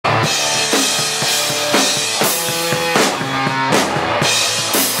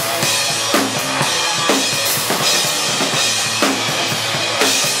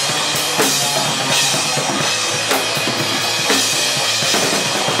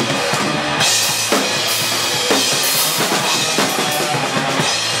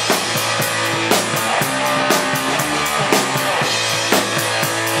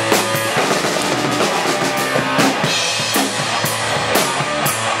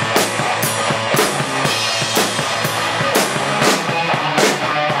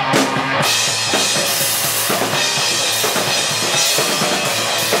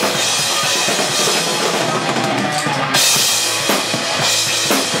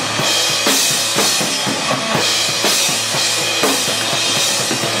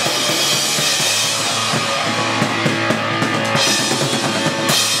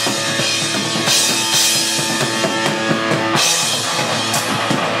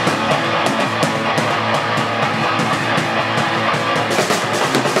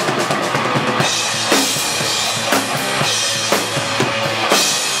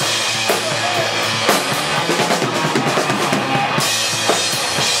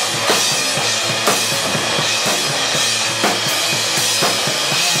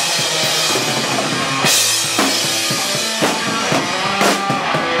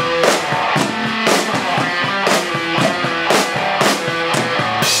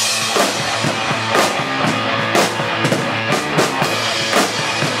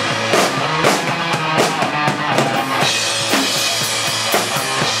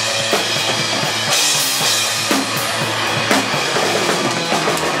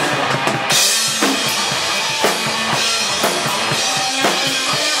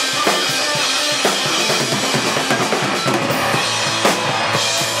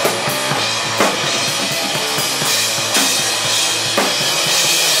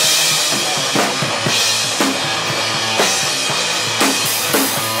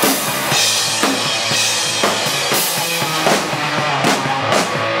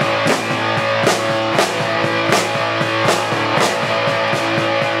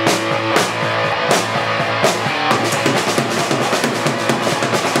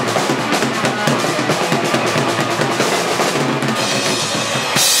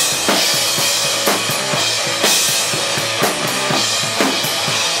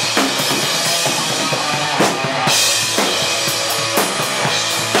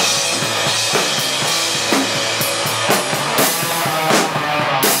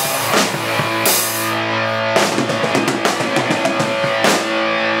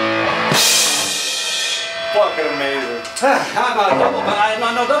fucking amazing. I'm not a double, but I'm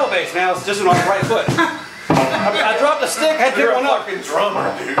not no double bass now. It's just on the right foot. I dropped the stick. I had to pick You're one a up. fucking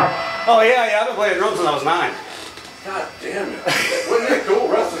drummer, dude. Oh yeah, I've been playing drums since I was 9. God damn it. Wasn't that cool?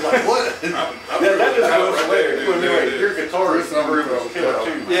 Rustin's like, what? That just goes away. Your guitarist number was killer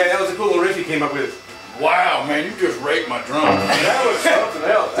too. Yeah, that was a cool little riff you came up with. Wow, man, you just raped my drums. That was something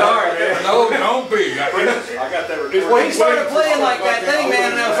else. Sorry, man. No, don't be. I got that recorded. Well, he started playing like that thing,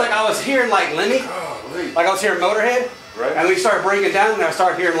 man, and I was hearing like Lemmy, like I was hearing Motorhead, right? and we started bringing it down, and I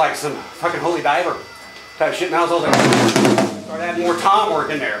started hearing like some fucking Holy Diver type shit, and I was like, started adding more tom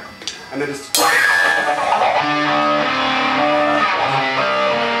work in there, and then just.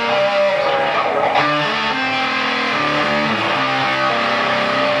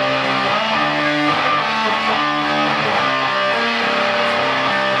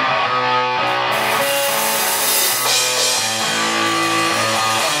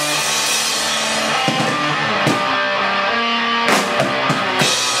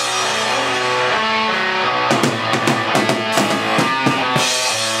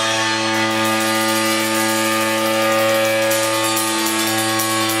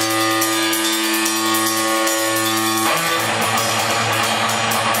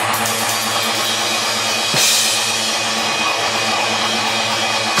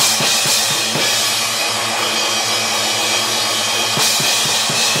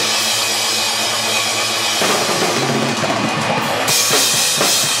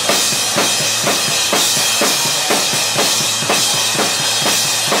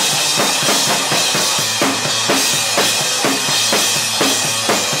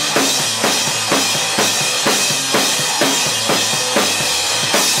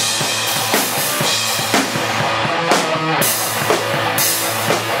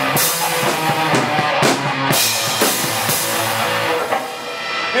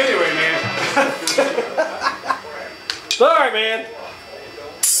 Anyway, man. Sorry, man.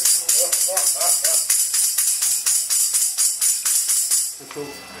 That's cool.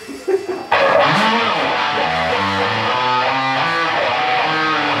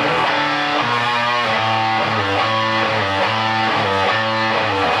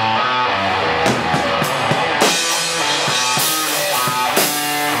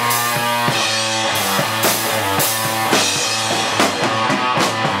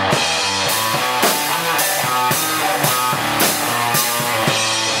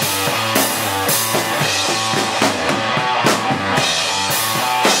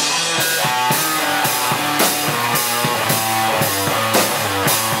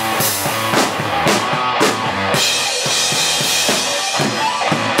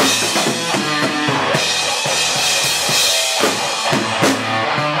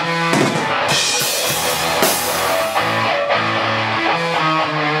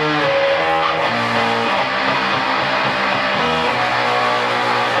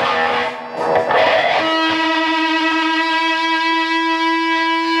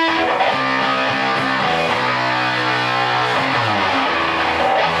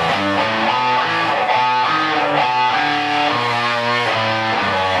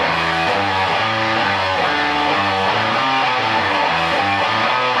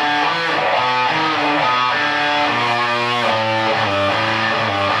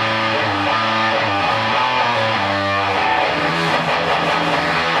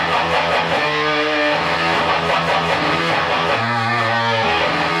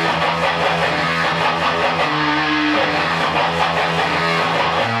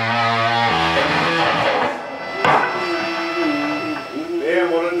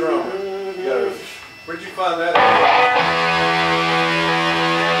 Where'd you find that?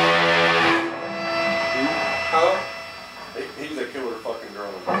 Huh? He's a killer fucking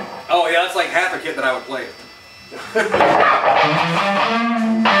drummer. Oh yeah, that's like half a kit that I would play. That's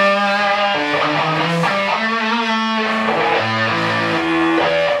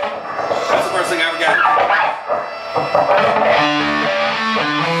the first thing I ever got.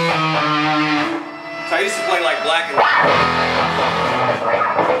 So I used to play like black and white.